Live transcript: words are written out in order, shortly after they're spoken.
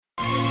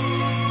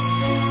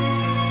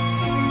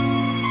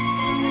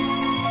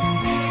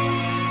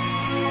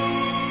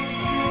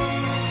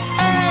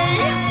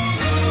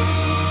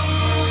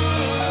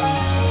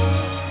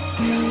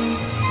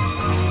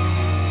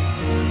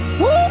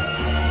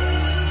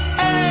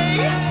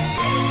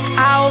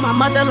owe my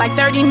mother like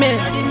 30 mil.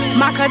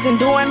 My cousin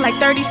doing like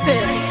 30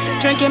 still.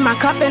 Drinking my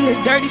cup and it's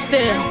dirty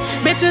still.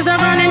 Bitches are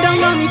running, don't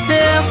know me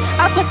still.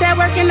 I put that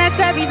work in, that's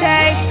every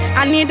day.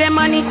 I need that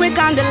money quick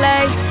on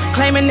delay.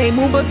 Claiming they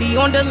move but be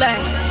on delay.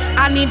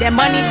 I need that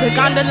money quick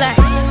on delay.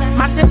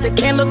 My sister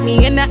can't look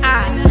me in the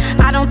eyes.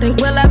 I don't think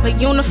we'll ever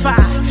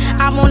unify.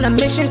 I'm on a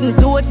mission since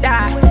do or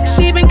die.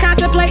 She been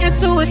contemplating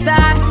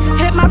suicide.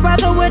 Hit my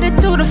brother with a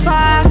 2 to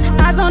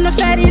 5. Eyes on the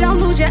fatty, don't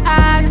lose your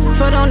eyes.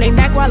 Foot on their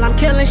neck while I'm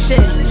killing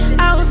shit.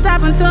 I won't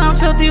stop until I'm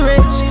filthy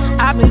rich.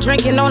 I've been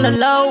drinking on the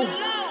low.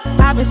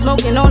 I've been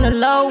smoking on the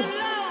low.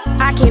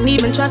 I can't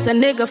even trust a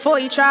nigga before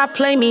he try to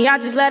play me. I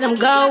just let him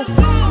go.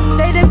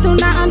 They just do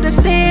not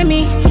understand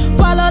me.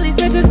 While all these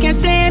bitches can't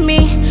stand me,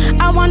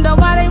 I wonder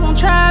why they won't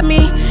try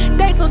me.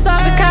 They so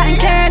soft as cotton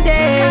candy.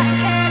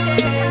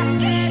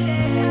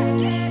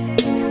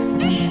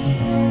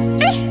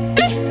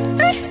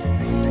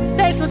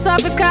 They so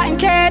soft as cotton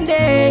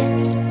candy.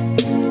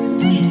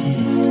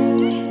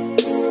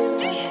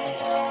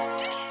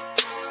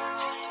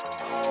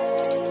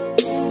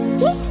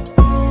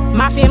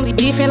 My family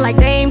beefing like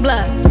they ain't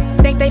blood.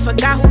 Think they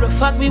forgot who the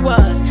fuck we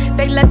was.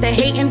 They let the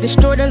hate and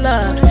destroy the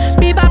love.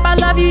 Bebop, I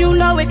love you, you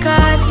know it,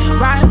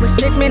 cuz. Riding with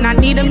 6 men, I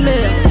need a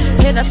meal.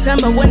 Hit up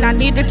Simba when I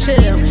need to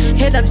chill.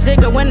 Hit up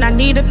Zigga when I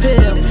need a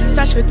pill.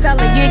 Such for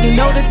teller, yeah, you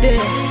know the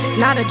deal.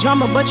 Not a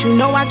drummer, but you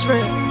know I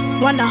drill.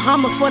 Want a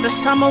Hummer for the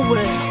summer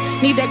will.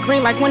 Need that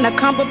green like when I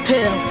come a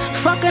pill.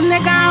 Fuck a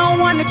nigga, I don't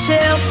wanna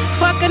chill.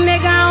 Fuck a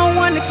nigga, I don't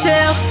wanna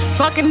chill.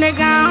 Fuck a nigga,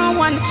 I don't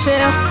wanna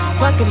chill.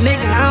 Fuck a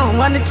nigga, I don't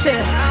wanna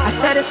chill. I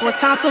said it 4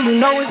 times so you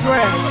know it's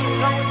real.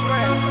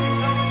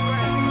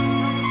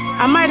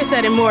 I might have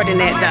said it more than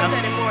that though.